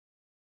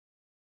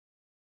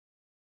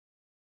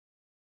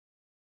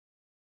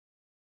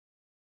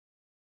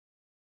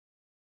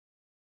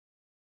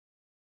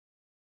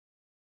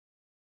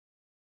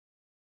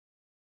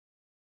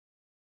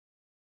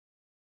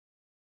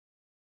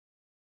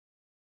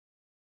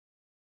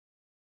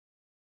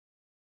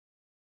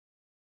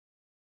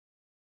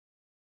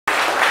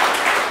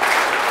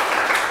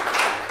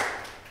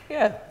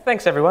Yeah,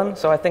 thanks everyone.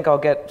 So I think I'll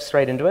get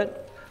straight into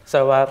it.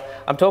 So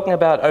I'm talking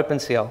about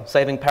OpenCL,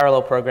 saving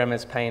parallel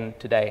programmers pain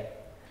today.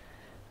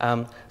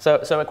 So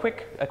a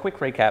quick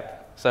recap.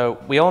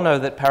 So we all know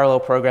that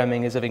parallel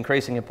programming is of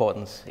increasing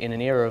importance in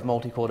an era of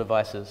multi-core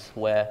devices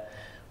where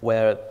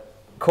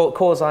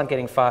cores aren't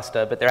getting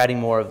faster, but they're adding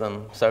more of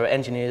them. So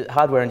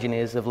hardware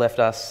engineers have left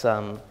us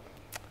a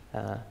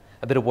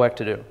bit of work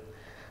to do.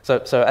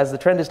 So as the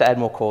trend is to add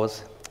more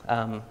cores,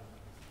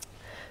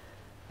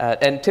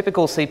 and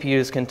typical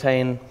CPUs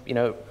contain,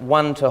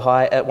 1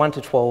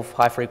 to 12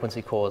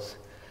 high-frequency cores.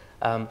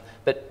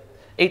 But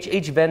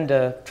each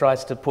vendor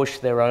tries to push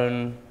their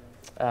own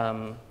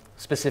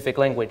specific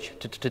language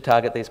to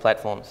target these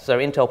platforms. So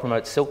Intel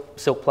promotes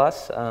Cilk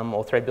Plus,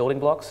 or thread building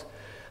blocks.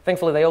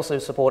 Thankfully, they also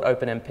support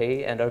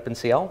OpenMP and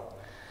OpenCL.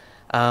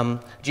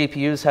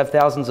 GPUs have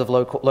thousands of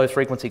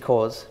low-frequency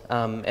cores,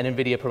 and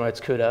NVIDIA promotes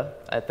CUDA.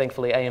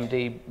 Thankfully,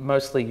 AMD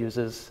mostly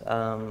uses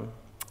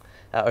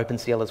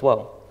OpenCL as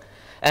well.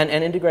 And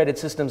integrated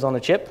systems on the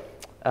chip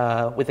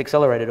with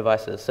accelerator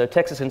devices. So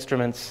Texas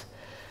Instruments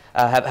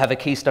have a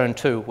Keystone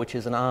 2, which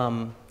is an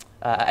ARM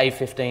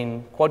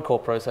A15 quad-core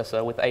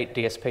processor with 8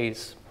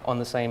 DSPs on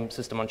the same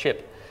system on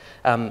chip.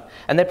 And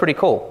they're pretty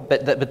cool,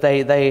 but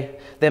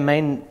their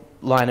main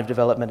line of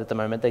development at the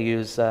moment, they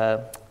use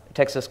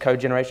Texas code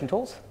generation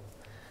tools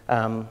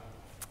and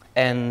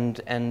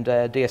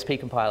DSP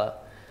compiler,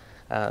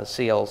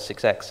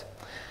 CL6X.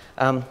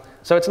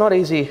 So it's not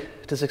easy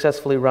to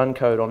successfully run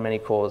code on many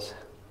cores.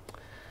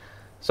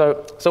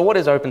 So what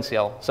is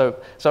OpenCL? So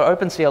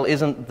OpenCL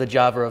isn't the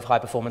Java of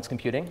high-performance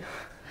computing.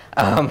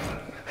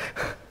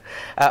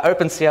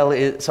 OpenCL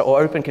is,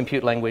 or Open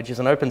Compute Language, is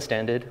an open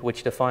standard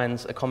which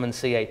defines a common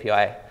C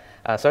API.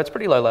 So it's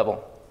pretty low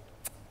level.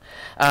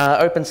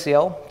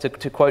 OpenCL,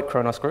 to quote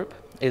Kronos Group,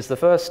 is the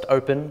first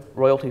open,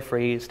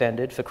 royalty-free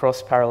standard for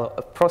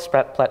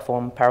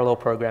cross-platform parallel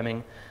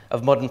programming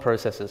of modern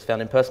processors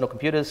found in personal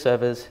computers,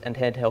 servers, and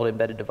handheld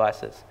embedded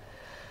devices.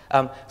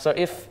 So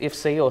if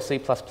C or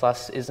C++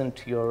 isn't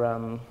to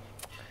your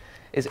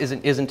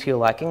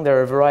liking, there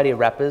are a variety of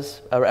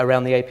wrappers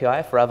around the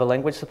API for other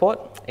language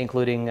support,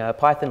 including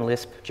Python,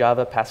 Lisp,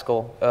 Java,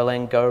 Pascal,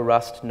 Erlang, Go,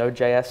 Rust,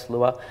 Node.js,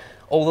 Lua,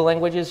 all the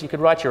languages. You could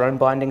write your own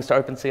bindings to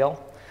OpenCL.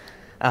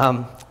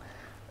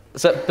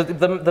 So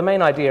the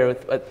main idea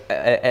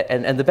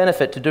and the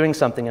benefit to doing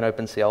something in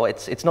OpenCL,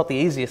 it's not the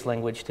easiest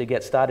language to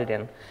get started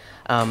in.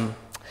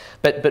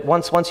 But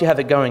once you have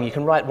it going, you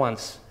can write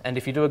once, and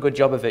if you do a good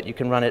job of it, you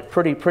can run it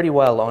pretty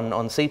well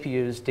on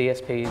CPUs,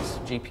 DSPs,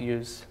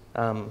 GPUs,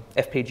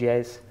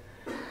 FPGAs,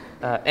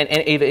 and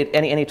even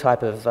any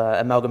type of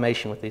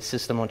amalgamation with the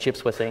system on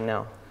chips we're seeing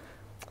now.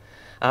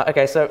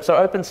 Okay, so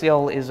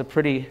OpenCL is a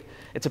pretty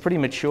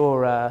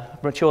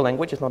mature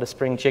language. It's not a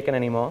spring chicken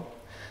anymore,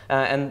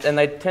 and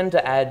they tend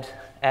to add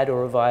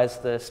or revise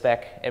the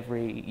spec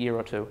every year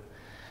or two.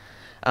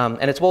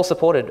 And it's well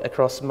supported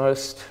across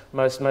most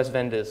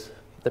vendors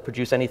that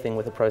produce anything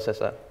with a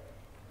processor.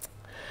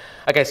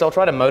 Okay, so I'll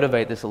try to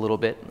motivate this a little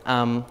bit.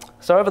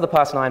 So over the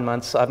past 9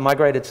 months, I've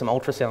migrated some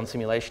ultrasound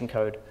simulation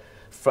code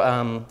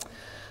from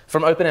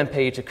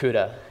OpenMP to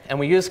CUDA. And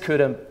we used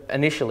CUDA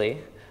initially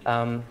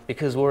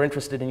because we're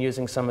interested in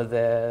using some of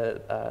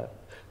their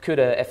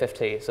CUDA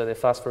FFT, so their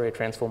fast Fourier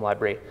transform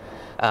library,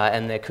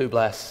 and their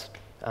cuBLAS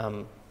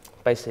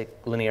basic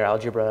linear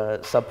algebra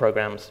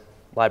subprograms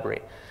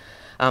library.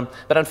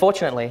 But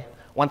unfortunately,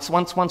 once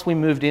we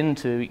moved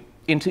into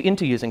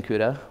using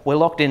CUDA, we're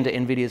locked into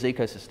NVIDIA's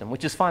ecosystem,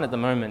 which is fine at the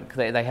moment.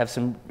 They have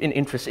some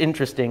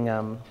interesting,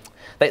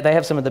 they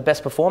have some of the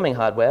best performing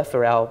hardware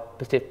for our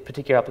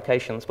particular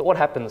applications. But what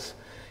happens,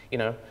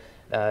 2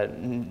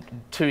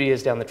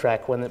 years down the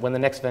track when the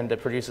next vendor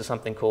produces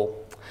something cool?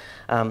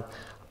 I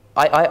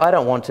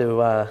don't want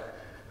to.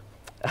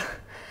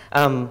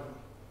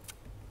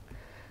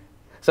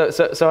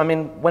 So I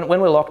mean, when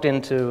we're locked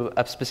into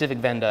a specific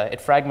vendor,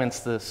 it fragments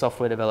the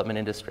software development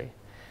industry.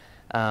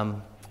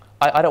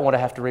 I don't want to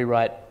have to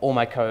rewrite all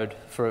my code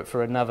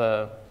for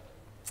another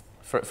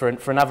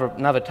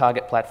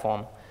target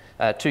platform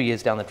 2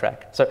 years down the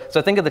track. So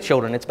think of the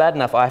children. It's bad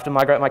enough I have to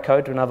migrate my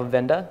code to another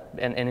vendor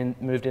and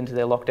moved into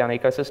their lockdown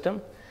ecosystem,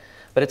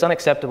 but it's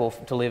unacceptable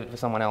to leave it for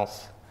someone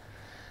else.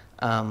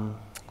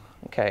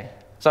 Okay.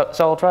 So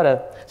I'll try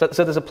to.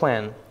 So there's a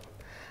plan.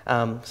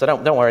 So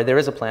don't worry, there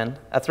is a plan.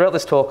 Throughout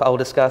this talk, I'll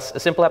discuss a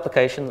simple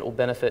application that will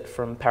benefit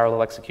from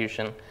parallel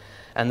execution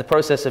and the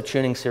process of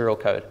tuning serial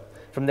code.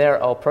 From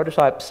there, I'll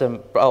prototype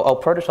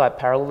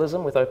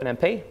parallelism with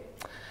OpenMP,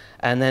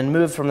 and then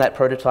move from that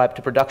prototype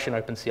to production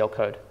OpenCL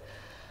code.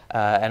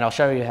 And I'll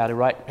show you how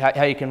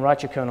you can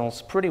write your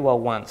kernels pretty well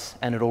once,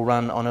 and it'll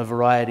run on a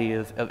variety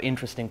of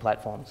interesting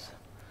platforms.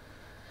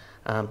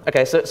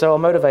 Okay, so I'll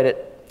motivate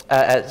it.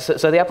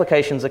 So the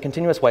application is a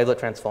continuous wavelet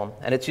transform,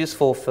 and it's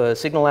useful for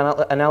signal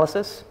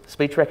analysis,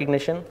 speech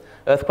recognition,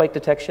 earthquake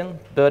detection,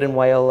 bird and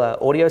whale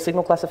audio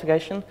signal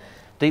classification,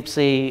 deep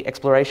sea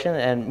exploration,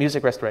 and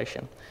music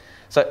restoration.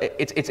 So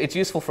it's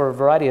useful for a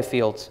variety of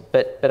fields,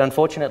 but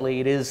unfortunately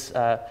it is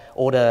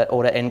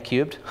order n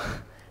cubed,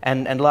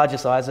 And larger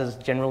sizes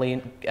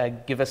generally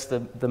give us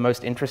the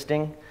most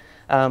interesting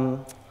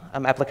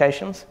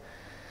applications.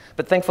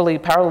 But thankfully,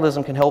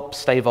 parallelism can help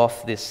stave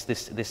off this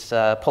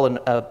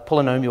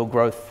polynomial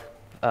growth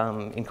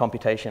in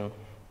computation.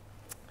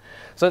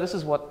 So this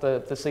is what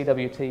the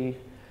CWT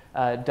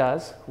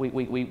does.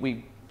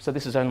 So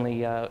this is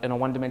only in a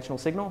one-dimensional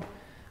signal.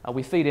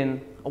 We feed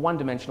in a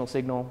one-dimensional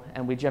signal,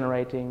 and we're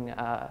generating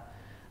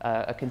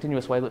a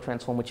continuous wavelet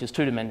transform, which is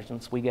 2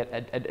 dimensions. We get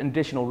an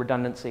additional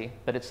redundancy,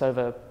 but it's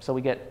over, so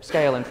we get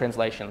scale and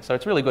translation. So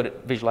it's really good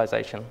at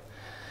visualization.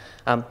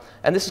 And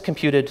this is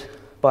computed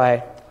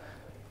by,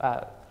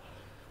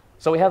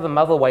 so we have the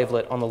mother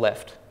wavelet on the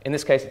left. In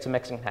this case, it's a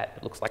Mexican hat.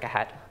 It looks like a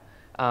hat.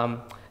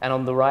 And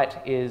on the right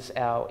is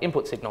our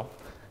input signal.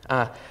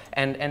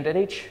 And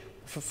at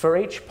for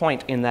each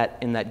point in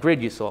that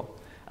grid you saw,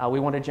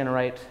 we want to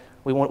generate,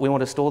 we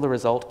want to store the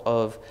result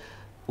of,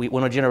 we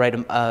want to generate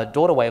a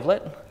daughter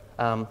wavelet,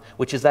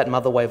 which is that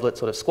mother wavelet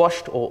sort of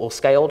squashed or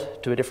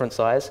scaled to a different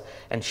size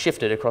and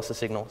shifted across the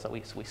signal. So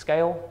we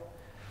scale,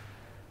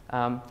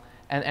 and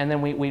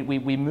then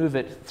we move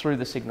it through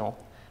the signal.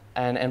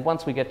 And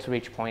once we get to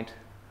each point,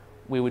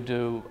 we would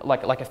do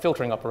like a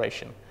filtering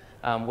operation,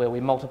 where we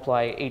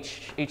multiply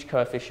each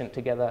coefficient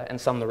together and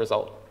sum the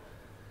result.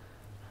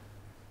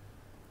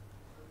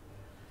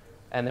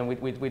 And then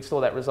we'd store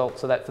that result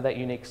so that for that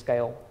unique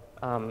scale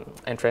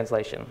and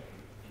translation.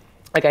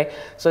 Okay,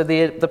 so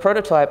the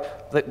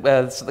prototype, the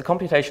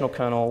computational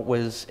kernel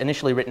was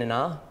initially written in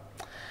R,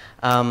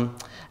 and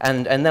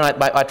then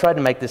I tried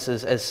to make this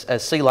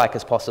as C-like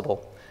as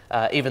possible,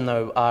 even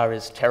though R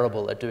is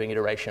terrible at doing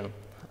iteration.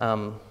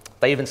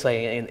 They even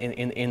say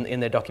in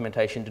their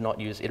documentation, do not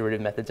use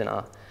iterative methods in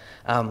R.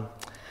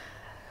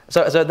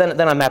 So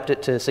then I mapped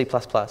it to C++.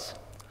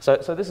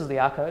 So this is the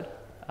R code.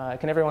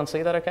 Can everyone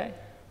see that okay?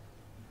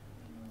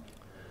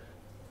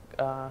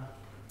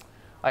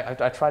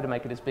 I tried to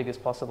make it as big as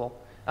possible.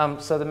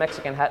 So the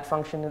Mexican hat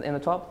function in the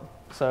top.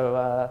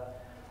 So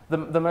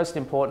the most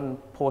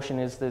important portion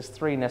is there's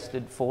 3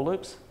 nested for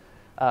loops.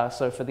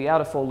 So for the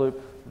outer for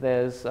loop,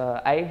 there's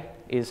A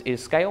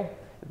is scale,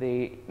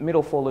 the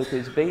middle for loop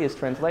is B is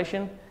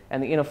translation,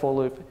 and the inner for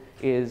loop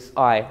is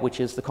I, which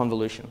is the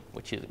convolution,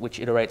 which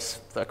iterates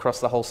across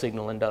the whole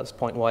signal and does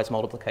pointwise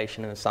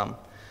multiplication and a sum.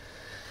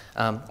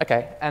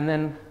 Okay, and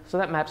then so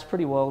that maps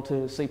pretty well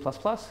to C++.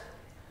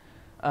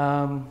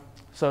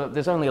 So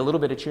there's only a little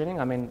bit of tuning.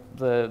 I mean,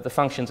 the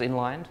function's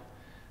inlined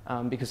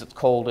because it's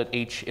called at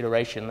each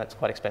iteration. That's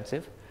quite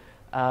expensive.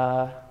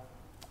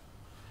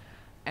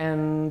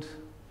 And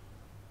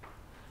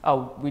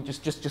we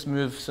just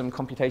move some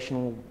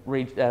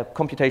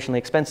computationally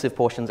expensive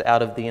portions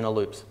out of the inner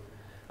loops.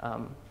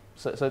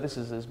 So this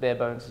is as bare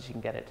bones as you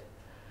can get it.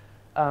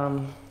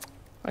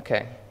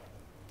 Okay.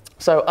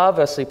 So R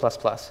versus C++.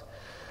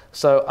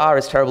 So R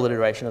is terrible at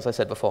iteration, as I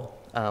said before.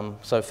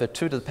 So for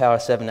 2 to the power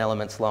 7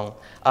 elements long,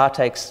 R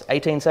takes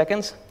 18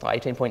 seconds, or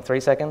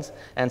 18.3 seconds,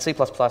 and C++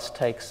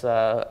 takes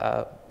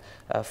 40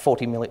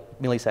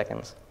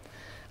 milliseconds,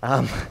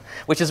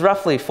 which is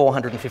roughly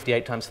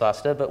 458 times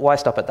faster, but why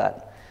stop at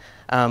that?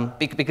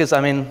 Because,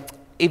 I mean,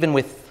 even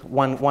with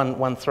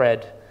one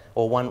thread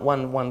or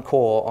one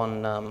core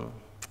on,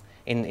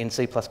 in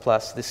C++,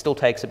 this still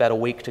takes about a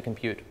week to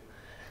compute.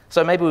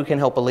 So maybe we can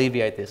help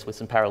alleviate this with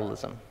some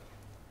parallelism.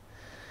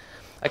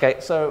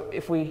 Okay, so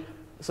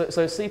so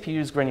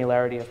CPU's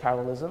granularity of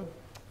parallelism.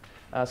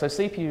 So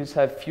CPUs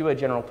have fewer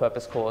general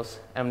purpose cores,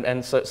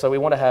 and so we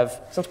want to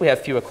have, since we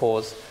have fewer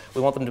cores,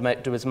 we want them to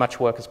do as much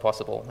work as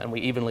possible, and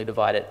we evenly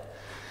divide it.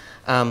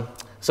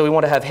 So we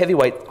want to have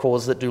heavyweight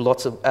cores that do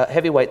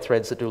heavyweight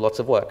threads that do lots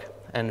of work,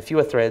 and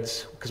fewer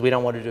threads because we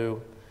don't want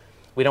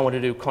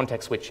to do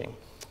context switching.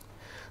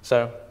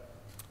 So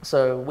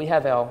we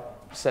have our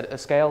set a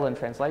scale and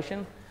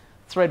translation.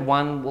 Thread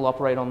 1 will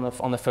operate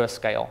on the first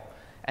scale,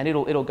 and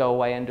it'll go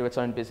away and do its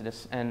own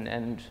business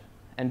and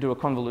do a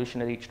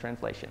convolution at each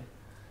translation,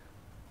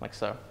 like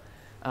so.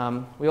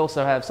 We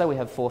also have, we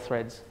have 4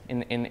 threads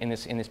in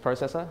this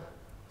processor.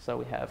 So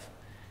we have,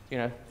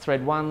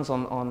 thread 1's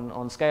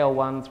on scale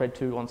 1, thread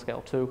 2 on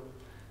scale 2,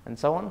 and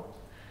so on.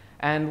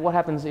 And what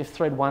happens if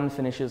thread 1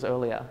 finishes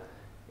earlier?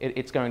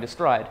 It's going to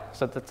stride.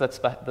 So that's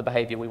the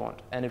behavior we want,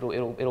 and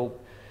so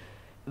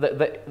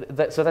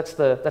that's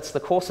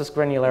the coarsest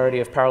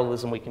granularity of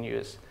parallelism we can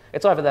use.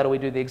 It's either that or we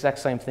do the exact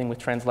same thing with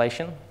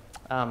translation,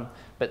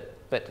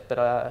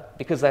 but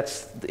because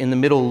that's in the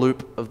middle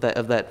loop of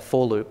that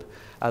for loop,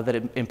 that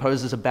it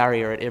imposes a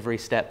barrier at every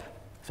step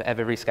for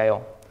every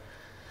scale.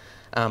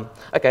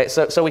 Okay,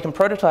 so we can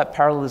prototype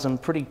parallelism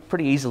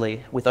pretty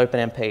easily with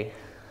OpenMP.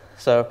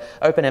 So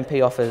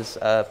OpenMP offers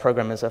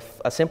programmers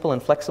a simple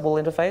and flexible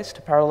interface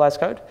to parallelize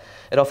code.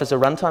 It offers a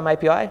runtime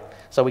API,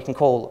 so we can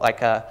call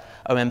like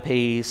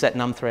OMP set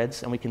num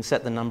threads, and we can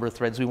set the number of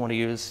threads we want to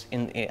use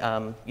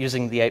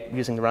using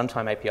the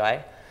runtime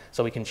API.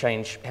 So we can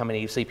change how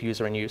many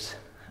CPUs are in use,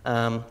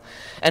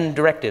 and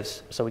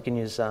directives. So we can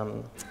use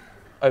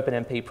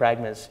OpenMP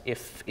pragmas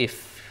if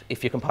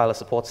your compiler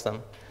supports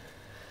them.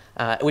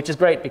 which is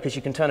great because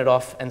you can turn it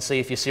off and see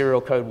if your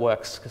serial code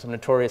works, because I'm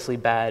notoriously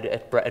bad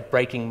at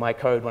breaking my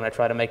code when I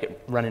try to make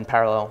it run in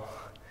parallel.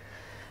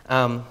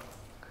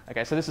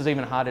 Okay, so this is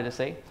even harder to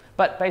see.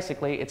 But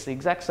basically, it's the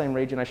exact same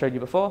region I showed you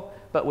before,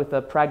 but with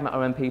the Pragma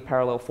OMP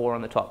parallel 4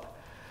 on the top.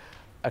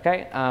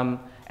 Okay, and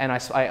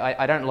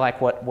I don't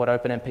like what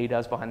OpenMP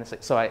does behind the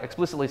scenes. So I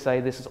explicitly say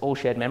this is all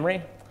shared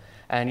memory.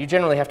 And you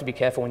generally have to be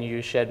careful when you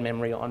use shared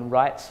memory on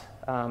writes,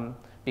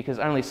 because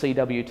only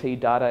CWT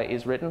data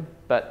is written,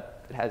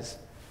 but it has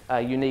a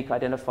unique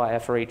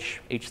identifier for each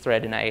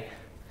thread in A.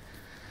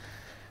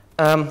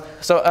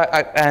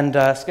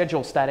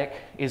 Schedule static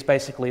is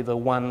basically the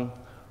one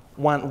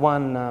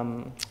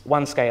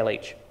scale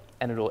each,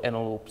 and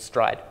it'll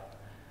stride.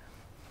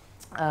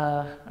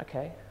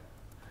 Okay.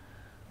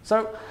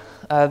 So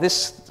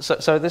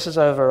this is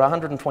over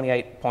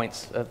 128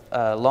 points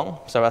long.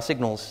 So our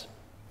signal's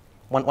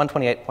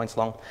 128 points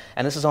long,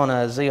 and this is on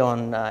a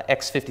Xeon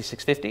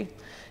X5650. It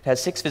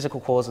has 6 physical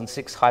cores and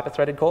 6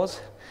 hyper-threaded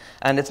cores,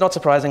 and it's not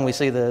surprising we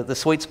see the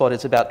sweet spot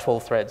is about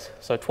 12 threads.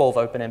 So 12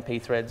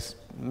 OpenMP threads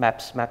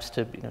maps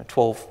to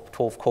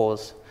 12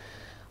 cores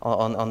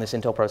on this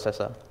Intel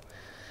processor.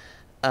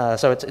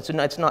 So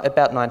it's not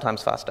about 9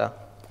 times faster.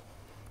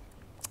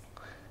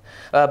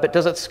 But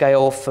does it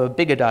scale for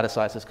bigger data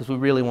sizes? Because we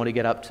really want to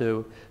get up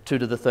to 2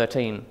 to the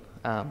 13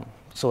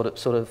 sort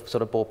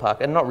of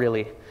ballpark, and not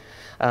really.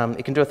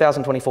 It can do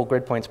 1,024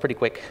 grid points pretty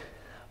quick.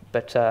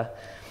 But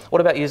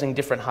what about using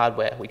different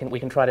hardware? We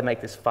can try to make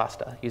this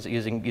faster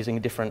using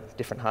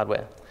different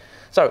hardware.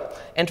 So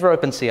enter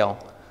OpenCL.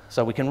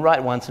 So we can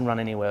write once and run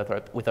anywhere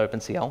with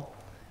OpenCL.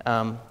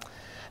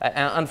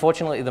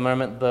 Unfortunately, at the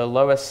moment, the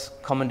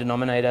lowest common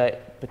denominator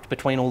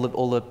between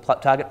all the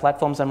target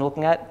platforms I'm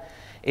looking at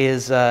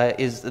is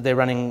they're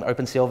running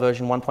OpenCL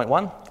version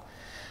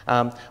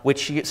 1.1,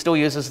 which still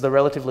uses the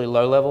relatively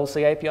low-level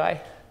C API.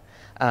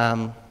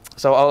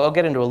 So I'll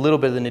get into a little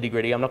bit of the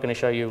nitty-gritty. I'm not going to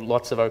show you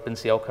lots of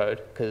OpenCL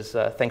code, because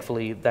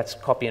thankfully that's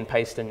copy and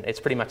paste, and it's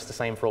pretty much the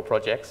same for all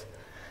projects.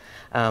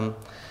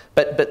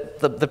 But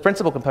the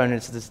principal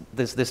component is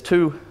there's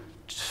two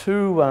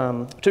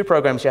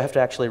programs you have to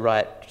actually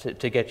write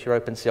to get your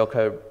OpenCL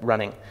code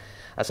running.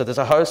 So there's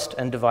a host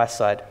and device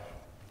side.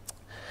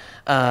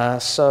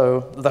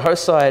 So the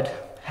host side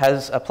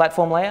has a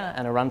platform layer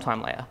and a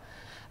runtime layer.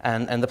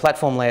 And the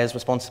platform layer is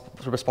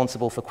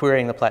responsible for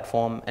querying the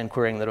platform and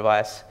querying the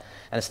device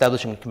and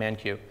establishing a command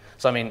queue.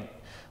 So I mean,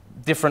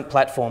 different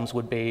platforms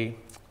would be,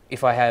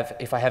 if I have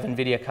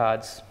NVIDIA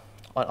cards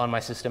on my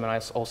system, and I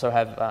also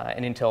have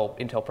an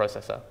Intel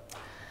processor.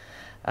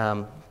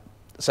 And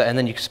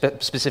then you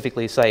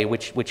specifically say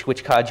which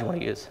card you want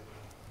to use.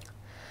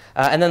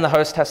 And then the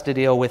host has to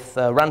deal with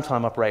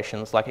runtime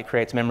operations, like it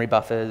creates memory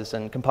buffers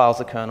and compiles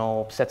the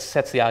kernel,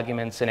 sets the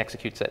arguments, and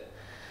executes it.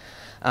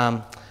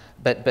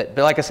 But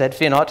like I said,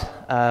 fear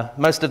not.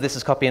 Most of this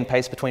is copy and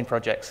paste between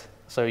projects.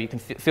 So you can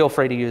feel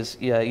free to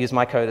use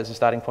my code as a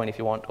starting point if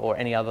you want, or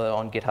any other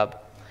on GitHub.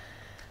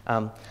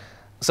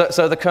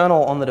 So the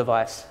kernel on the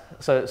device.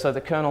 So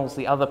the kernel's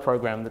the other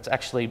program that's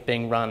actually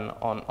being run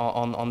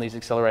on these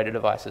accelerated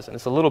devices, and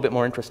it's a little bit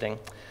more interesting.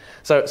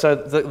 So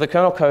the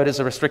kernel code is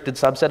a restricted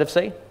subset of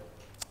C.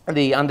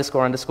 The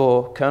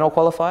 __ kernel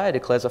qualifier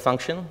declares a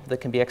function that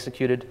can be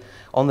executed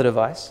on the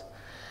device.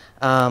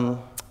 And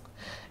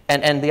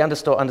the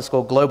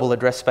 __ global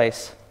address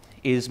space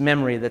is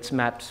memory that's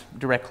mapped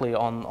directly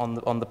on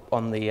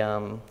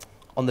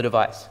the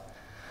device.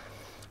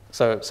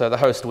 So the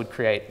host would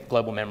create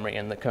global memory,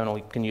 and the kernel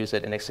can use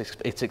it, and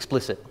it's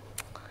explicit.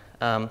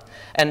 So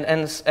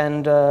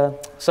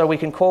we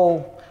can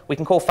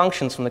call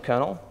functions from the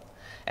kernel,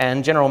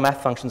 and general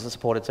math functions are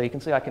supported. So you can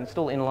see I can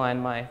still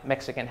inline my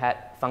Mexican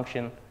hat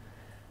function,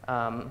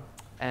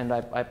 and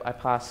I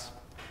pass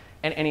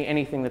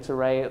anything that's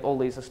array. All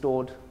these are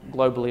stored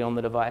globally on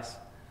the device.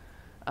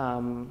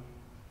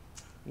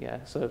 Yeah,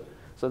 so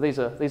these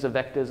are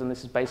vectors, and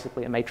this is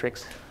basically a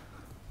matrix,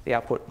 the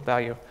output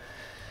value.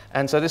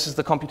 And so this is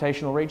the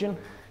computational region.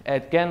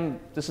 Again,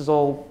 this is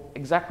all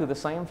exactly the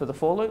same for the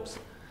for loops.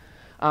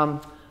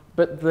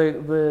 But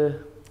the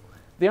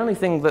only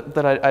thing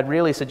that I'd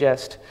really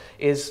suggest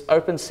is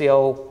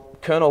OpenCL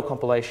kernel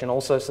compilation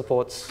also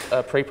supports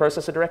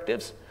preprocessor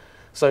directives.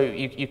 So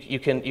you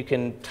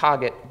can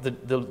target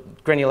the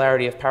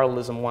granularity of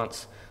parallelism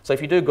once. So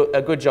if you do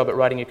a good job at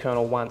writing your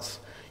kernel once,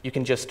 you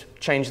can just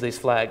change these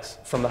flags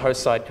from the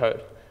host side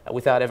code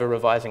without ever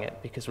revising it,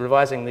 because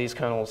revising these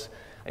kernels,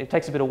 it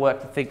takes a bit of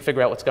work to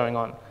figure out what's going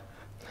on.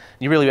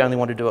 You really only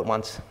want to do it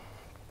once.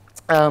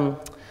 So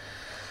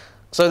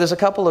there's a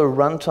couple of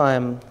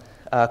runtime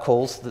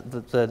calls that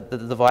the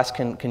device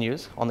can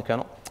use on the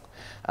kernel.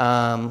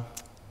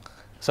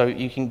 So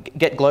you can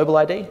get global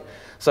ID,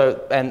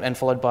 and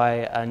followed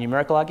by a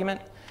numerical argument.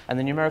 And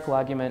the numerical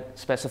argument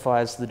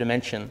specifies the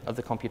dimension of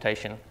the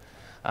computation.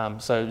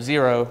 So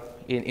 0,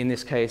 in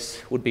this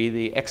case, would be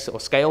the x or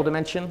scale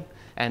dimension,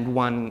 and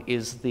 1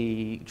 is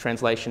the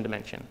translation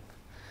dimension.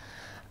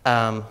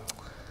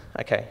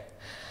 Okay.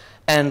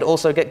 And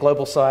also get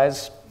global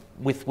size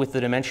with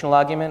the dimensional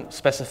argument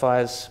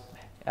specifies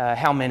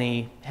how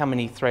many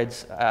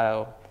threads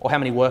or how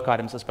many work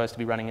items are supposed to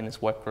be running in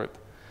this work group.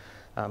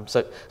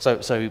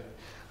 So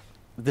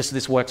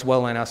this works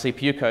well in our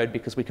CPU code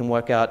because we can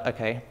work out,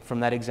 okay, from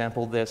that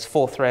example, there's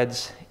 4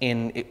 threads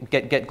in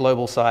get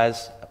global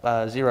size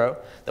 0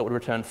 that would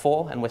return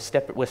 4, and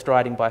we're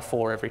striding by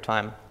 4 every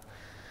time.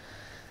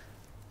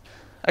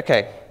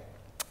 Okay,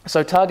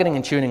 so targeting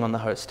and tuning on the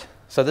host.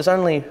 So there's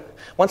only,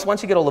 once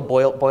you get all the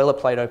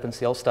boilerplate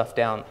OpenCL stuff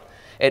down,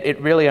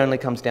 it really only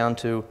comes down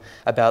to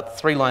about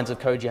 3 lines of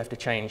code you have to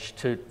change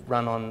to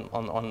run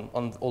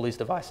on all these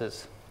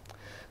devices.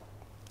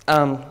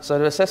 So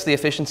to assess the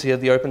efficiency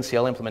of the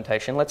OpenCL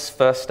implementation, let's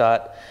first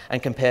start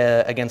and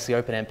compare against the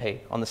OpenMP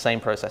on the same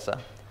processor.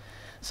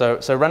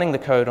 So running the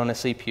code on a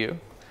CPU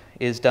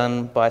is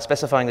done by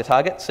specifying the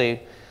target.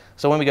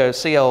 So when we go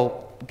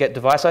CL get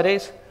device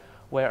IDs,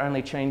 we're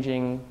only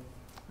changing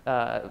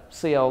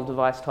CL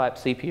device type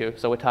CPU.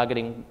 So we're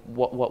targeting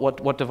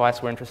what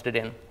device we're interested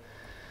in.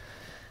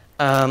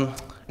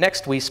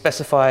 Next, we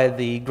specify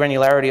the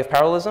granularity of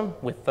parallelism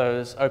with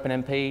those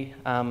OpenMP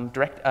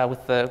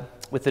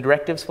with the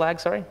directives flag.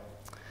 Sorry.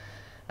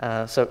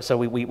 So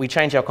we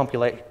change our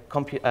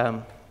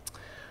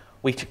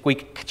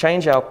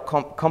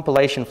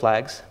compilation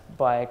flags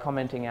by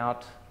commenting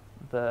out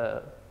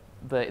the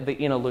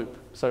inner loop.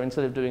 So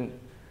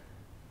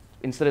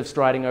instead of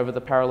striding over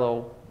the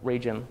parallel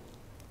region,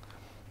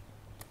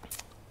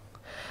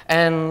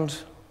 and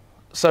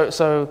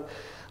so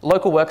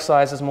local work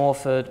size is more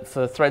for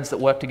threads that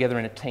work together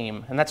in a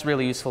team, and that's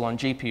really useful on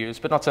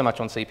GPUs, but not so much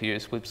on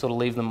CPUs. We sort of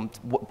leave them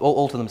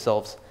all to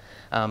themselves.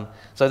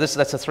 So that's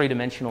a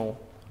 3-dimensional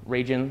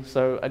region.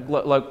 So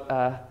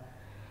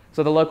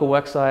so the local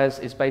work size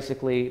is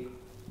basically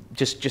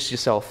just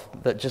yourself,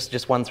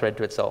 just one thread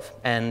to itself.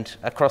 And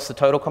across the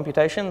total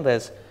computation,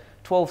 there's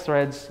 12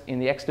 threads in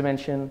the X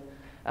dimension,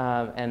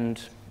 and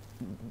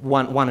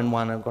one and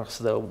one across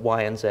the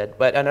Y and Z.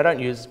 And I don't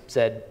use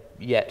Z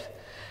yet.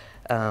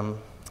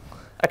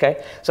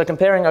 Okay, so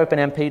comparing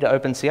OpenMP to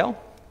OpenCL,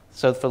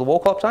 so for the wall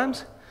clock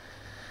times,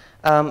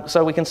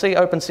 so we can see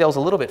OpenCL's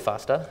a little bit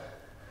faster,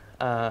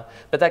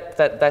 but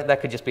that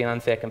could just be an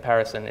unfair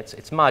comparison.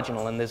 It's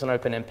marginal, and there's an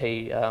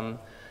OpenMP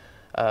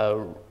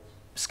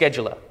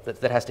scheduler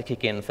that has to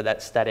kick in for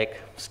that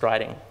static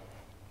striding.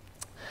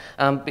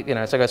 So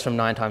it goes from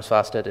 9 times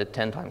faster to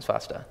 10 times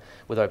faster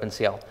with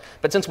OpenCL.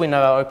 But since we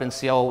know our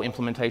OpenCL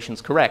implementation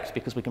is correct,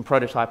 because we can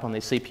prototype on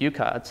these CPU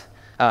cards,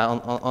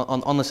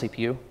 on the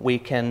CPU, we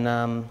can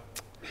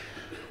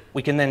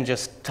then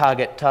just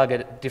target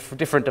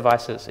different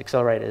devices,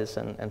 accelerators,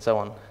 and so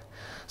on.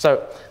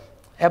 So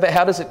how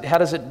does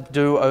it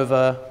do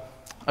over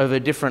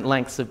different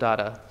lengths of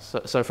data?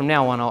 So from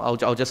now on,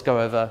 I'll just go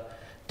over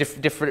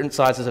different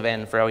sizes of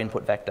n for our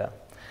input vector.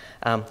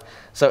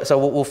 So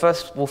we'll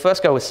first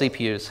go with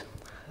CPUs.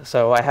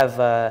 So I have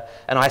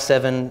an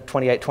i7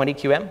 2820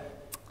 QM,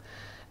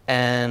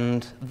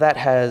 and that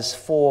has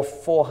four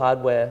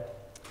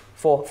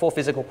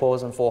physical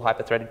cores and 4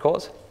 hyper-threaded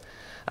cores.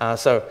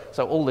 So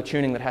all the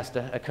tuning that has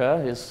to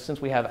occur is,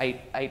 since we have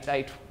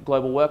eight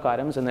global work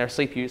items and they're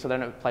CPU, so they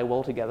don't play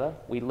well together,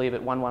 we leave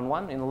it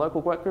 111 in the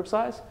local work group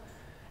size,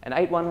 and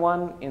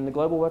 811 in the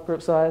global work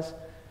group size.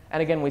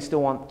 And again, we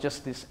still want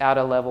just this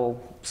outer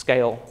level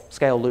scale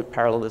loop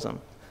parallelism.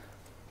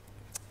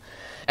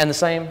 And the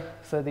same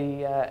for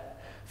the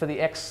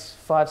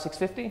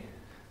X5650,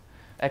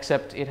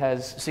 except it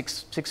has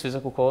six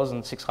physical cores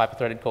and 6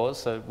 hyper-threaded cores,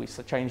 so we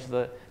change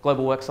the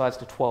global work size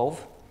to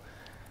 12.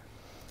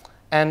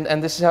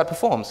 And this is how it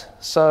performs.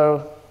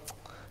 So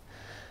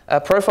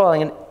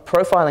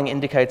profiling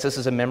indicates this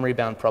is a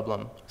memory-bound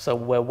problem. So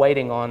we're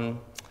waiting on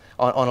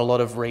a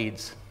lot of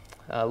reads,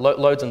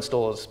 loads and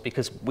stores,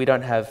 because we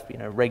don't have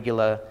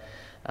regular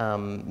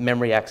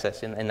memory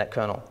access in that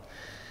kernel.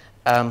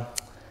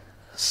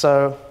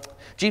 So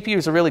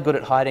GPUs are really good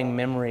at hiding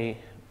memory,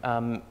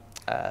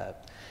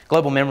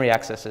 global memory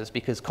accesses,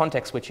 because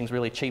context switching is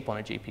really cheap on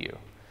a GPU.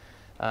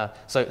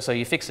 So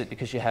you fix it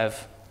because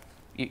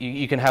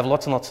you can have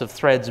lots and lots of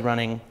threads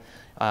running.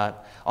 On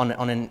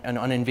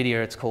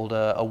NVIDIA, it's called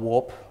a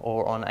warp,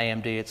 or on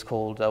AMD, it's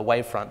called a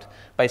wavefront.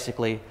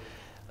 Basically,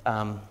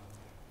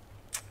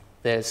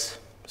 there's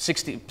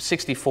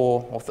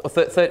 64 or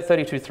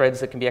 32 threads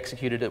that can be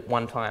executed at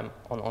one time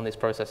on these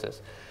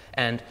processors.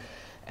 And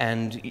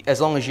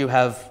as long as you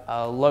have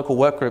a local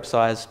workgroup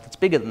size that's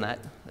bigger than that,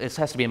 it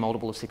has to be a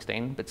multiple of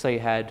 16, but say you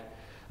had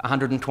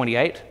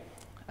 128,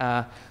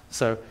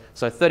 so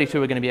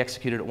 32 are going to be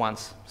executed at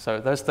once. So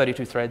those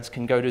 32 threads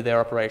can go do their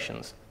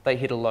operations. They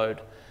hit a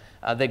load.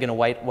 They're going to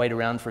wait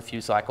around for a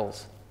few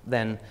cycles.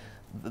 Then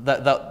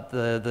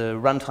the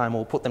runtime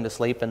will put them to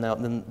sleep, and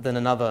then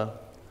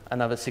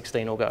another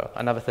 16 will go,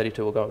 another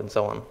 32 will go, and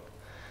so on.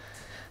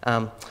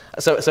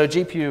 So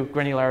GPU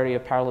granularity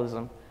of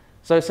parallelism.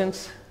 So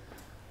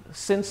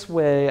since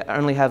we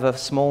only have a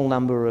small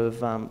number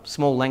of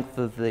small length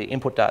of the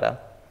input data,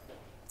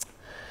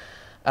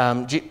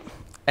 and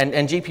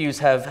GPUs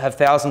have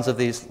thousands of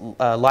these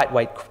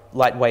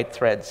lightweight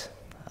threads,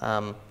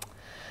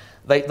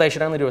 they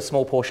should only do a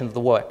small portion of the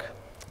work.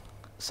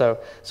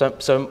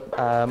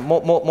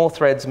 More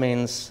threads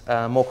means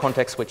more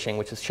context switching,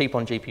 which is cheap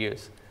on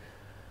GPUs.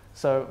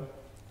 So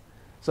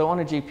on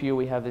a GPU,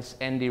 we have this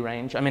ND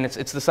range. I mean,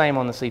 it's the same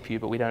on the CPU,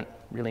 but we don't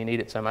really need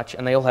it so much.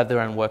 And they all have their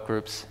own work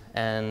groups,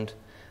 and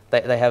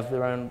they have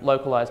their own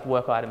localized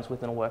work items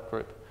within a work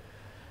group.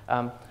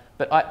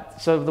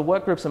 So the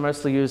work groups are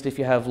mostly used if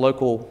you have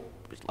local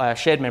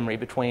shared memory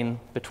between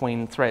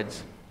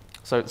threads.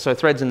 So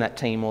threads in that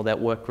team or that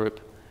work group.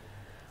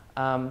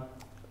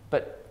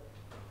 But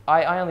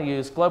I only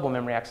use global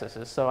memory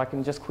accesses, so I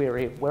can just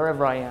query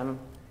wherever I am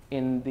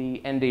in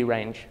the ND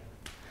range.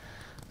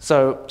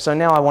 So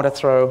now I want to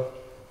throw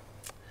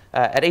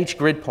at each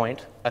grid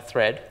point a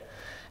thread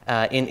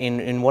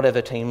in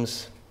whatever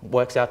teams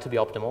works out to be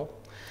optimal.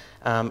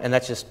 And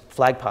that's just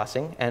flag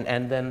passing,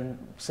 and then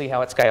see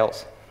how it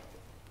scales.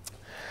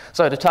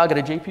 So to target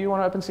a GPU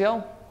on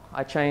OpenCL,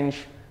 I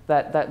change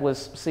that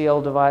was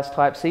CL device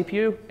type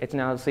CPU. It's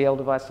now CL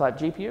device type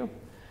GPU.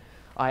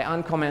 I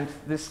uncomment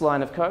this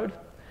line of code,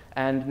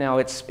 and now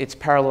it's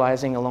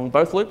parallelizing along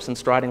both loops and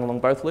striding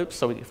along both loops.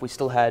 So if we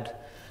still had,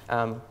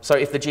 so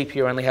if the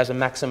GPU only has a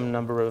maximum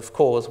number of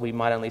cores, we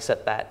might only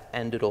set that,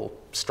 and it'll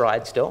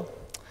stride still.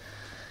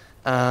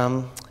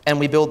 And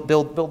we build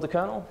the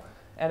kernel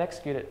and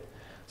execute it.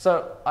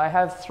 So I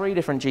have 3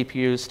 different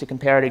GPUs to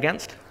compare it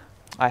against.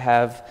 I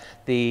have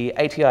the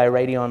ATI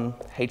Radeon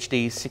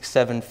HD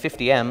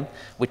 6750M,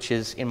 which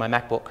is in my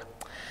MacBook,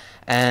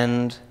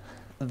 and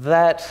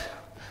that.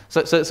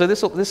 So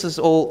this is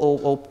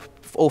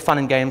all fun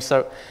and games.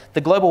 So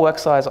the global work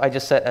size I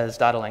just set as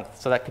data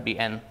length, so that could be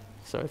n.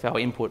 So if our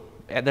input,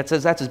 that's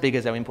as big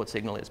as our input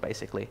signal is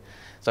basically.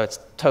 So it's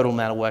total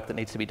amount of work that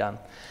needs to be done.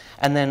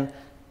 And then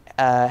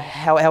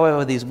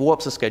however these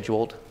warps are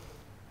scheduled,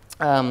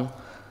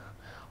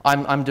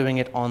 I'm doing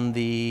it on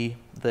the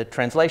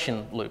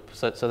translation loop,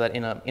 so that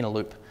in a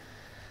loop,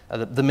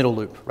 the middle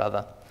loop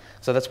rather.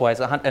 So that's why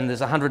and there's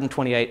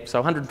 128. So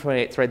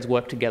 128 threads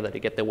work together to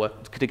get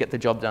the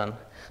job done.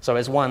 So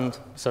if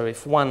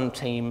one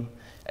team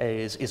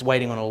is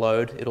waiting on a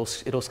load,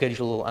 it'll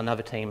schedule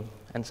another team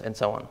and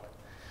so on.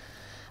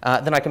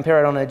 Then I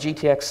compare it on a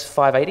GTX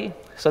 580.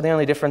 So the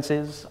only difference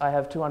is I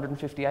have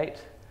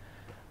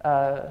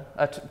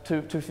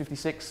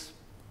 256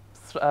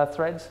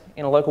 threads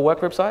in a local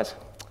workgroup size,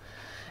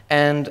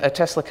 and a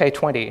Tesla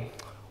K20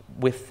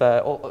 with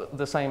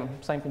the same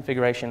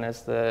configuration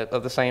as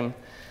the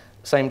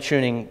same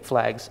tuning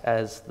flags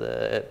as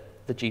the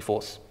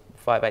GeForce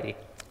 580.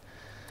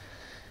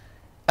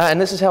 And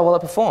this is how well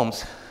it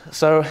performs.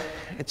 So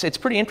it's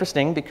pretty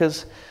interesting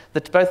because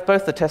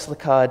both the Tesla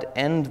card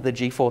and the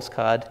GeForce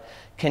card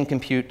can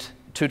compute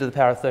 2 to the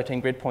power of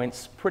 13 grid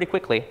points pretty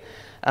quickly.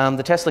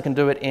 The Tesla can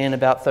do it in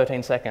about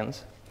 13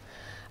 seconds.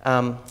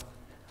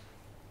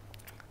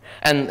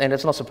 And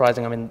it's not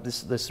surprising. I mean,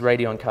 this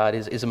Radeon card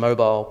is a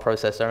mobile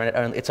processor,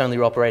 and it's only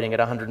operating at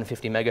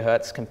 150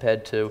 megahertz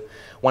compared to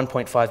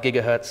 1.5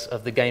 gigahertz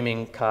of the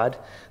gaming card,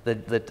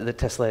 the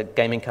Tesla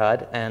gaming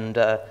card, and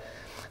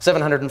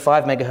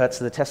 705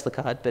 megahertz of the Tesla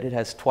card, but it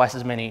has twice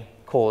as many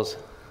cores.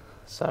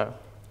 So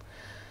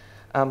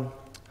what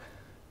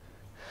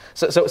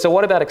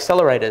about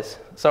accelerators?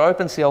 So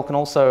OpenCL can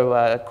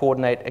also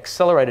coordinate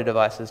accelerator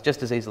devices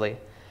just as easily.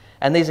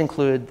 And these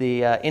include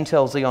the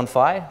Intel Xeon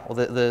Phi, or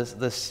the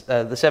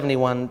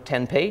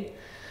 7110P,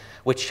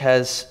 which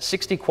has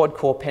 60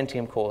 quad-core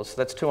Pentium cores.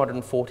 That's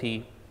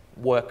 240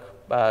 work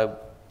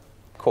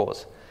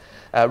cores.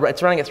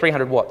 It's running at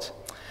 300 watts.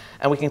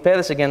 And we can compare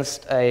this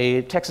against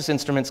a Texas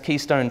Instruments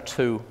Keystone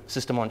 2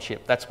 system on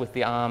chip. That's with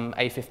the ARM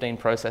A15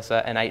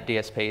 processor and 8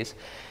 DSPs.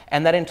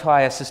 And that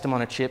entire system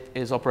on a chip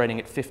is operating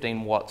at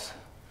 15 watts.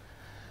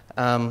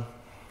 So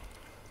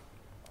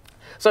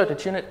to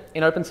tune it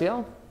in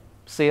OpenCL,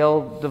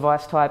 CL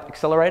device type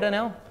accelerator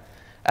now,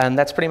 and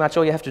that's pretty much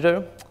all you have to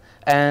do.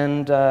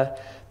 And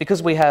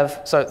because we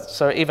have,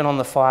 so even on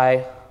the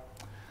Phi,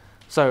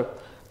 so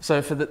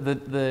for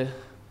the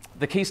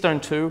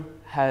Keystone 2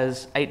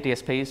 has 8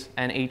 DSPs,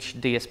 and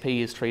each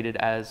DSP is treated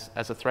as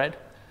a thread.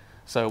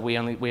 So we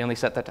only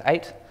set that to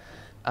 8.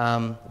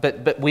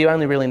 But we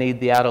only really need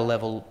the outer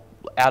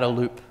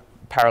loop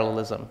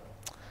parallelism.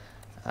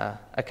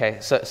 Okay,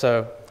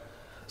 so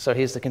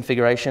here's the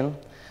configuration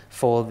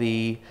for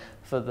the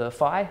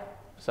Phi.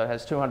 So it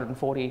has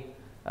 240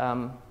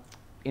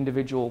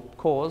 individual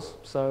cores.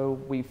 So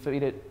we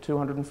feed it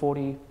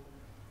 240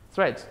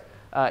 threads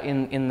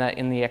in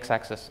the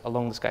x-axis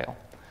along the scale.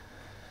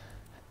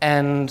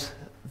 And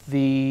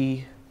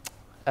the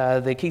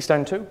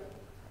Keystone 2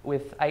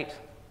 with 8,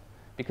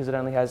 because it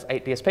only has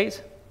 8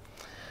 DSPs.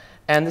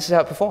 And this is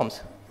how it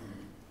performs.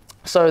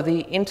 So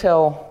the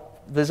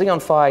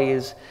Xeon Phi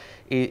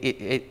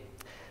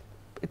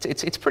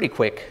it's pretty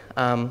quick.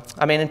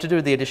 I mean, and to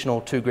do the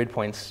additional 2 grid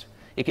points,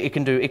 it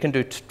can do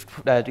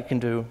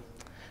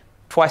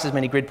twice as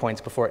many grid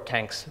points before it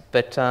tanks.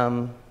 But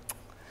I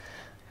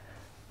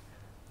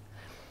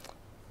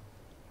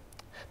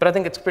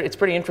think it's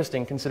pretty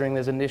interesting considering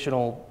there's an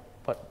additional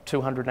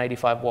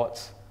 285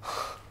 watts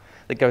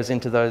that goes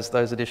into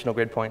those additional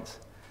grid points.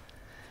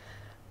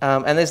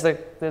 And there's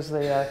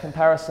the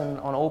comparison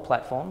on all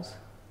platforms.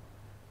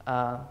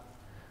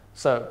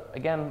 So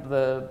again,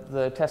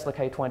 the Tesla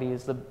K20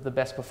 is the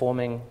best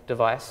performing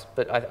device,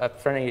 but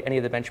for any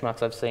of the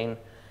benchmarks I've seen,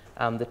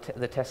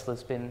 the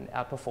Tesla's been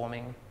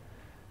outperforming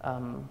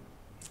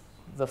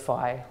the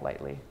Phi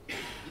lately.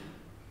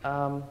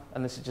 And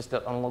this is just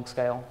on a log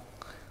scale.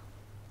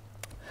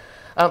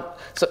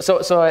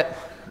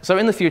 So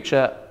in the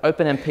future,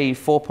 OpenMP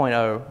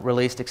 4.0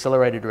 released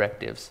accelerator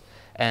directives,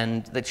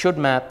 and that should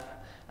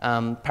map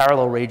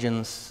parallel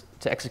regions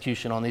to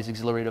execution on these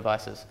auxiliary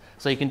devices.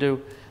 So you can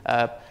do,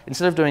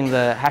 instead of doing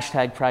the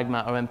hashtag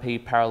pragma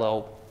OMP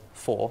parallel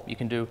 4, you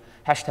can do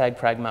hashtag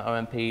pragma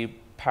OMP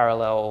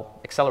parallel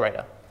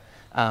accelerator.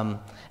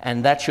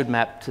 And that should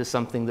map to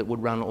something that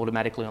would run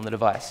automatically on the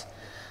device.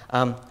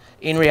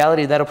 In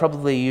reality, that'll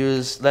probably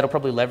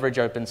leverage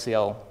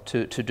OpenCL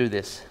to do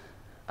this.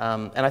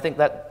 And I think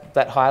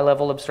that high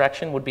level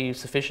abstraction would be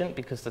sufficient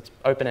because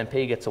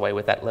OpenMP gets away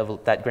with that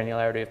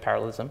granularity of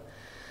parallelism.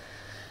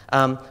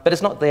 But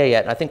it's not there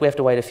yet. I think we have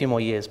to wait a few more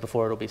years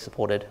before it'll be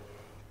supported.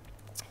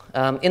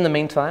 In the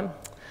meantime,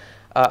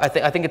 I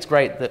think it's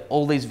great that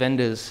all these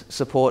vendors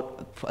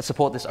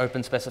support this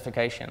open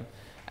specification,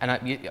 and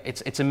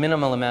it's a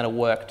minimal amount of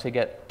work to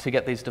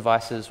get these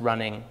devices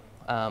running.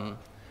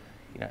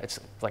 It's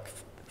like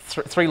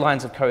 3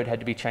 lines of code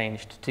had to be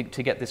changed to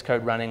get this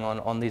code running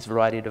on these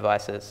variety of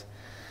devices.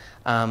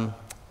 So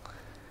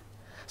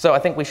I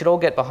think we should all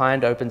get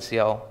behind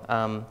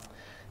OpenCL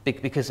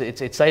because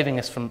it's saving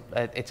us from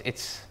the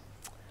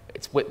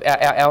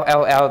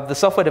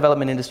software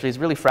development industry is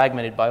really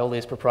fragmented by all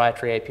these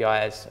proprietary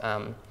APIs,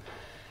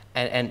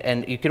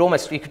 and you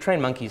could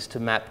train monkeys to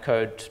map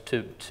code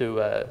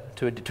to a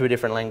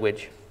different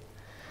language.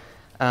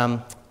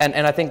 And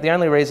I think the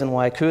only reason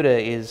why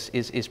CUDA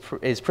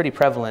is pretty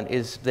prevalent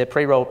is the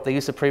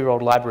use of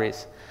pre-rolled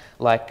libraries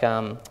like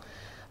BLAS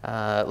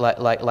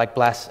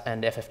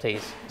and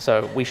FFTs.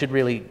 So we should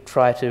really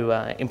try to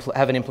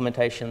have an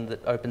implementation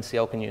that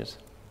OpenCL can use.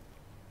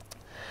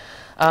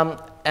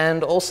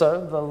 And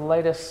also, the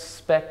latest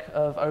spec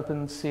of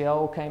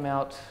OpenCL came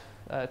out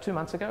 2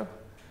 months ago,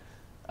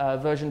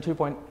 version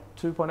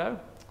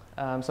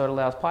 2.2.0. So it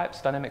allows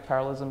pipes, dynamic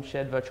parallelism,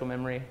 shared virtual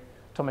memory,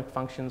 atomic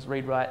functions,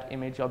 read-write,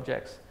 image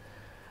objects.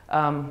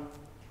 And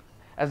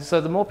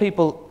so the more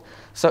people,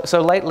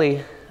 so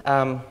lately,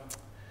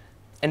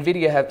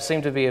 NVIDIA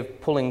seem to be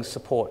pulling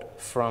support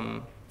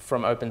from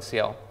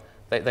OpenCL.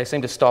 They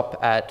seem to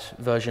stop at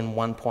version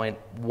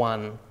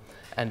 1.1,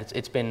 and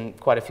it's been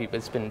quite a few.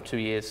 It's been 2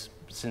 years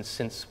since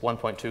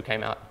 1.2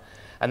 came out,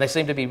 and they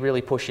seem to be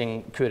really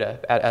pushing CUDA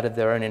out of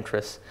their own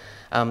interests.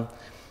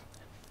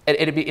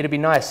 It'd be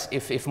nice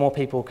if more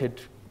people could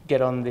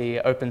get on the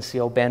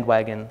OpenCL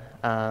bandwagon,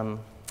 and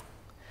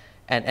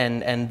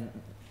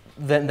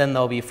then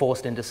they'll be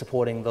forced into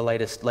supporting the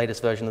latest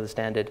version of the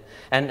standard.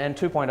 And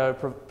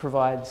 2.0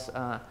 provides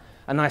a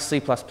nice C++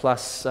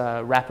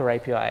 wrapper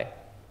API,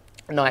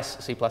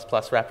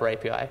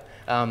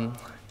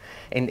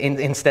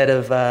 instead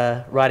of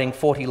writing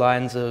 40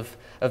 lines of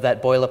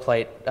that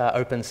boilerplate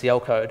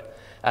OpenCL code.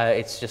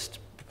 It's just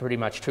pretty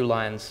much 2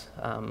 lines,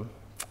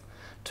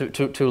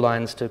 two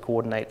lines to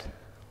coordinate.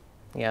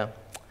 Yeah.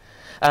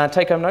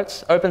 Take-home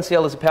notes.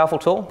 OpenCL is a powerful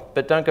tool,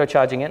 but don't go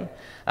charging in.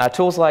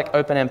 Tools like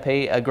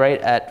OpenMP are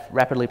great at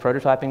rapidly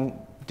prototyping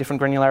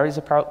different granularities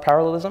of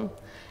parallelism,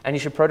 and you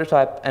should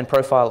prototype and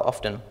profile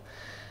often.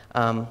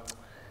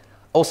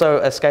 Also,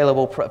 a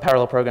scalable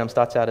parallel program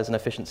starts out as an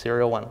efficient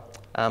serial one.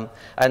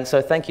 And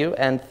so thank you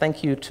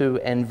to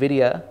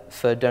NVIDIA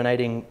for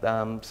donating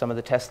some of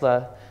the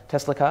Tesla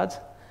cards,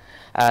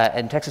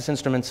 and Texas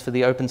Instruments for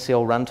the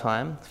OpenCL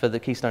runtime for the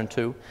Keystone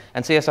 2,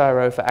 and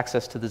CSIRO for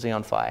access to the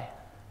Xeon Phi.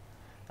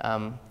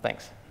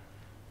 Thanks.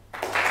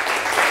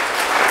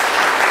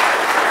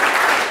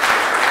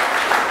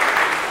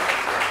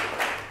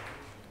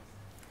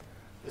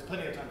 There's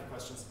plenty of time for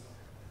questions.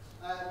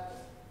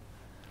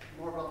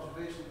 More of an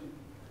observation.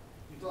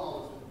 You've done all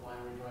this with the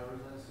binary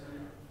drivers, I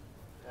assume.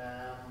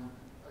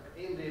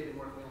 AMD have been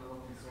working on an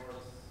open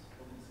source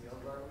OpenCL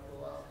driver for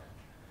the last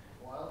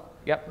while.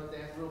 Yep. But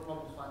they have real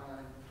problems finding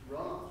anything to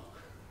run on it.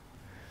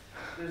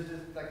 There's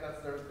just like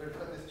they've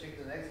got this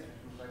chicken and egg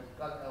situation. Like we've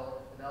got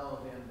an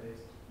LLVM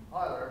based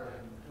compiler that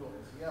can do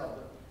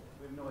OpenCL, but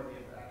we have no idea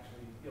if it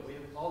actually, we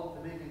have all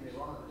the main thing they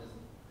run on it is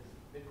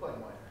Bitcoin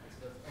miners.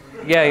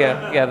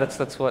 Yeah.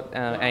 That's what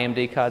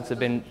AMD cards have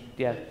been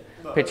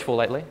pitched for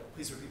lately.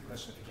 Please repeat the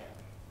question if you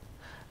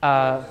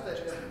can.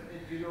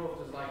 Do you know if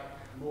there's like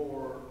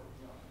more,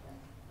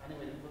 any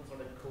way to put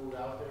sort of code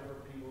out there for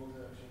people to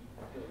actually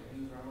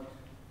use around it?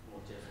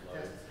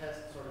 Test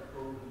sort of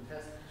code and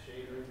test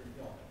shaders, and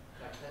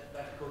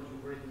that code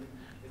you've written,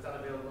 is that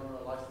available on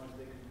a license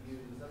they can use?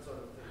 That sort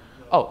of thing.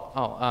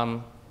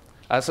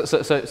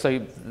 So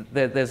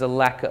there's a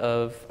lack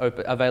of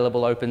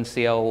available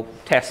OpenCL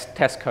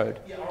test code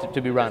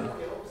to be run.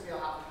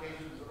 OpenCL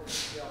applications or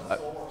OpenCL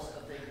source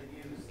that they can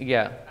use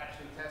Yeah. to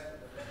actually test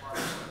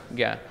it.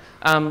 Yeah.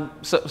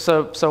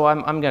 So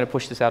I'm going to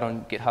push this out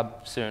on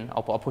GitHub soon.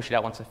 I'll push it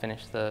out once I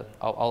finish the.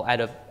 I'll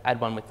add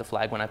one with the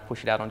flag when I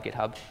push it out on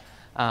GitHub.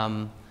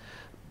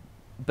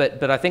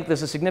 But I think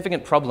there's a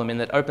significant problem in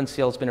that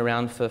OpenCL's been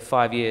around for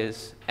 5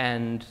 years,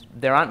 and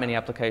there aren't many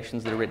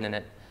applications that are written in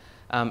it.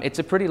 It's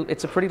a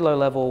pretty low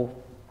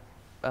level,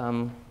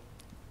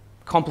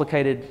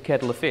 complicated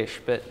kettle of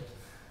fish. But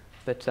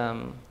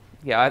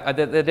yeah,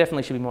 there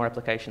definitely should be more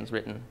applications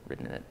written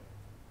in it.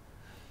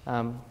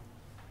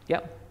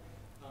 Yeah.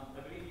 I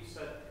believe you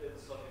said at the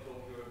start of your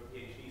talk you're a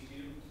PhD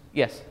student.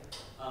 Yes.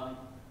 I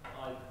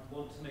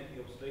want to make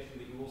the observation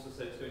that you also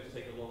said it's going to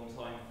take a long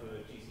time for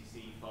GCC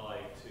Phi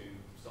to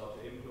start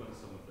to influence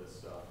some of this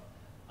stuff.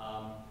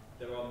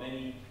 There are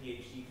many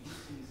PhD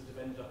theses that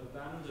have ended up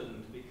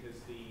abandoned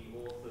because the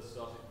author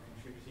started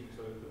contributing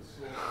to open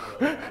source work.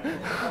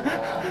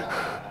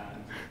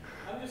 And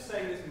I'm just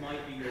saying this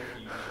might be your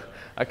future.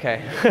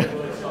 Okay.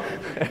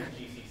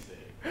 GCC.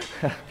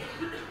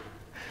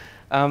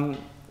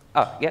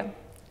 Oh, yeah?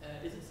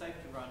 Is it safe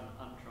to run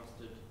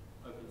untrusted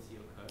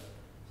OpenCL code?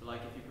 So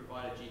like if you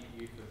provide a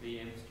GPU for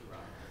VMs to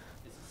run,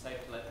 is it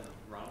safe to let them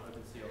run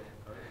OpenCL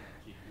code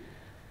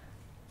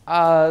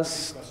on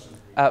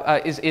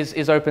GPU?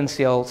 Is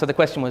OpenCL, so the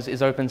question was,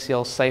 is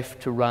OpenCL safe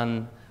to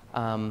run,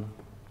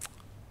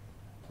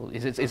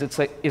 is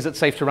it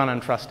safe to run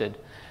untrusted?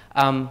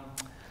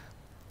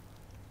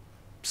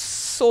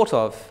 Sort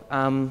of.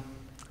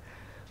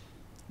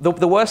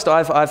 The worst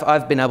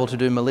I've been able to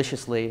do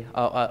maliciously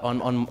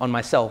on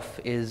myself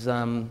is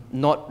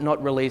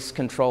not release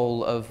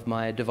control of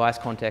my device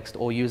context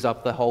or use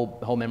up the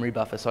whole memory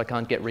buffer so I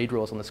can't get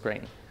redraws on the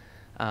screen.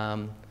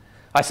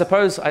 I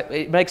suppose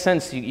it makes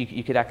sense.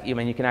 You can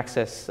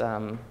access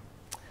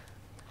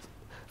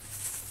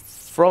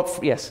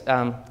yes.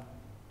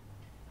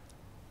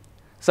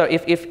 So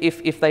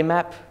if they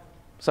map,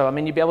 so I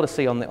mean you'd be able to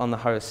see on the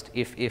host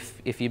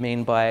if you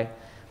mean by.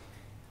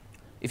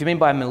 If you mean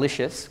by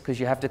malicious, because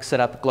you have to set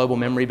up global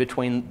memory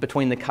between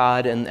the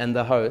card and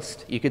the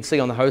host, you could see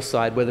on the host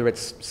side whether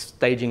it's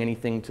staging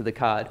anything to the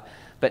card.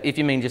 But if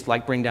you mean just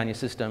like bring down your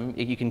system,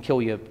 you can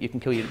kill your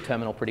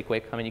terminal pretty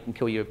quick. I mean, you can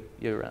kill your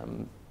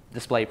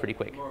display pretty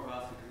quick. More of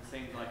us, it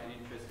seems like an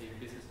interesting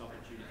business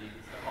opportunity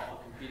to offer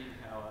computing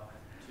power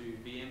to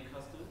VM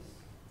customers,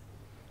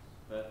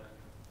 but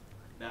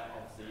that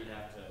obviously you'd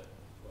have to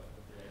work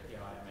with the API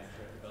and make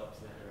sure it develops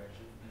in that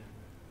direction.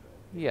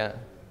 Yeah.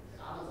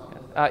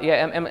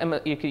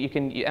 You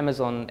can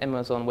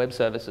Amazon Web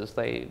Services.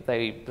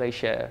 They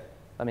share.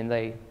 I mean,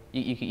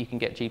 you can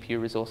get GPU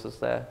resources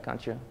there,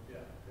 can't you? Yeah,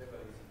 they've got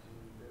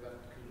CUDA.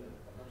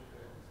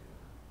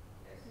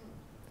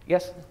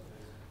 Yes.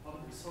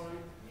 So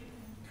in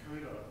CUDA,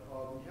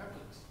 you have to,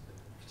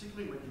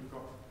 particularly when you've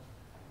got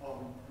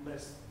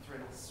less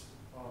threads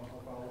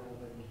available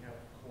than you have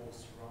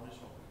cores to run it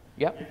on.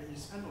 Yep. You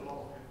spend a lot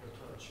of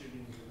effort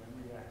tuning the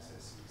memory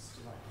accesses to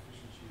make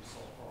efficient use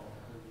of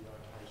memory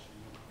location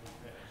and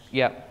fetch.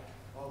 Yep.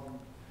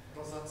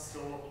 Does that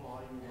still apply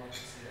in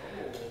OpenCL,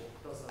 or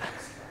does that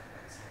extract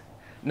that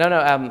somehow? No,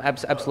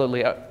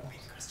 absolutely.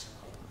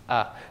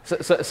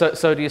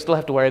 So do you still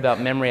have to worry about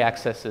memory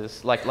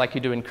accesses like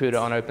you do in CUDA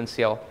on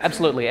OpenCL?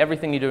 Absolutely.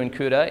 Everything you do in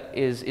CUDA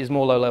is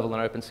more low level than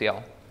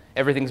OpenCL.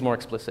 Everything's more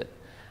explicit.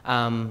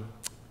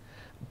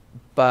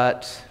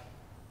 But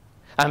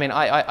I mean,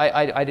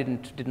 I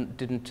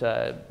didn't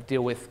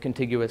deal with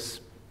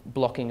contiguous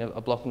blocking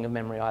of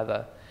memory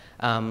either.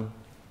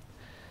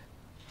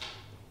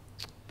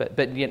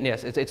 But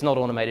yes, it's not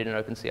automated in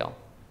OpenCL.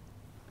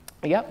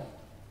 Yep.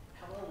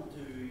 How well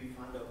do you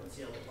find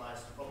OpenCL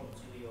applies to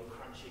problems where you're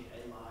crunching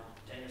a large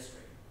data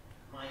stream?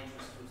 My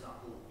interest, for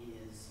example,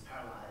 is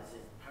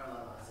parallelizing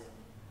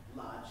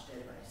large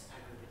database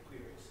aggregate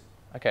queries.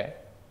 Okay.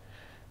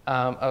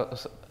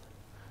 So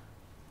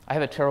I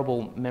have a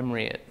terrible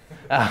memory.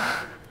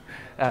 Yeah.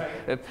 Data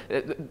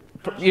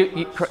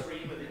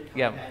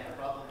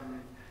rather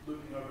than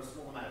looping over a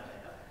small amount of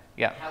data.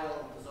 Yeah. How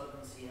well does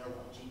OpenCL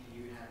on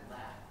GPU handle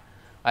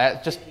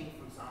that? Thinking,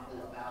 for example,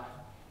 about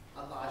a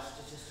large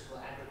statistical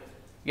aggregate.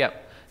 Yeah.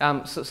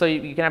 So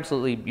you can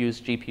absolutely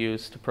use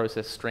GPUs to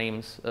process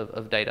streams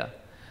of data.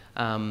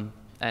 And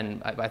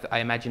I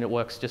imagine it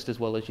works just as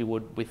well as you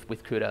would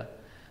with CUDA.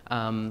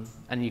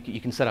 And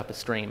you can set up a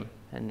stream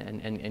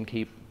and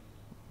keep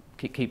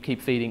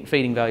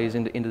feeding values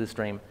into the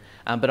stream.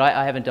 But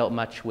I haven't dealt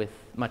much with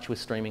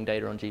streaming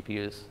data on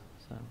GPUs.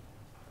 So.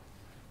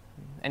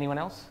 Anyone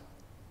else?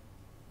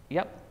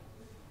 Yep.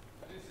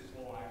 This is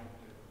more aimed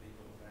at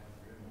people than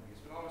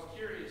Linux, but I was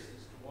curious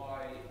as to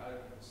why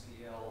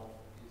OpenCL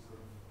is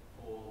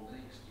for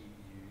Linux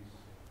GPUs,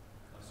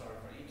 for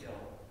Intel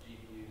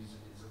GPUs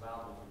is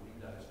available for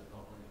Windows but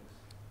not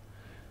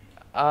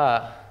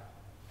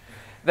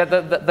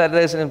Linux. That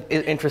is an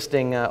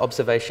interesting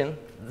observation.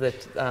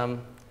 That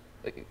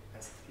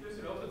There's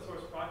an open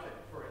source project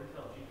for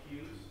Intel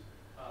GPUs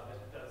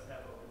that does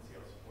have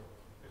OpenCL support.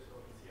 There's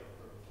OpenCL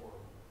for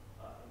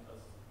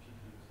Intel's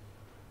GPUs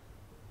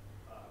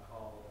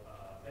called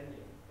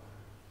Venue.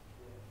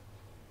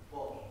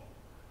 Well,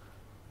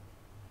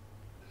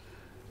 it's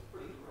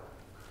pretty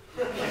great.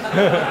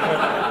 Trying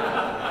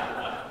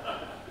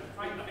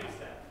to fix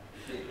that.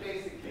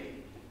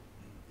 Basically,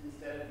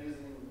 instead of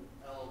using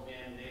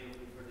LLVM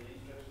natively for the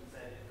instruction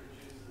set, it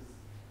produces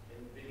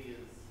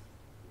NVIDIA's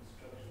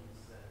instruction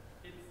set.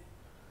 It's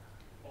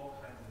all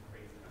kinds of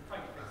crazy. I'm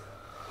trying to fix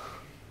that.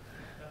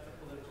 That's a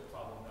political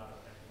problem, not a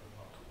technical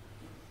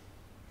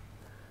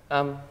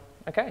problem.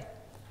 Okay.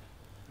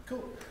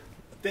 Cool.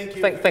 Thank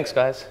you. Thanks,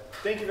 guys.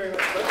 Thank you very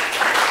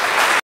much.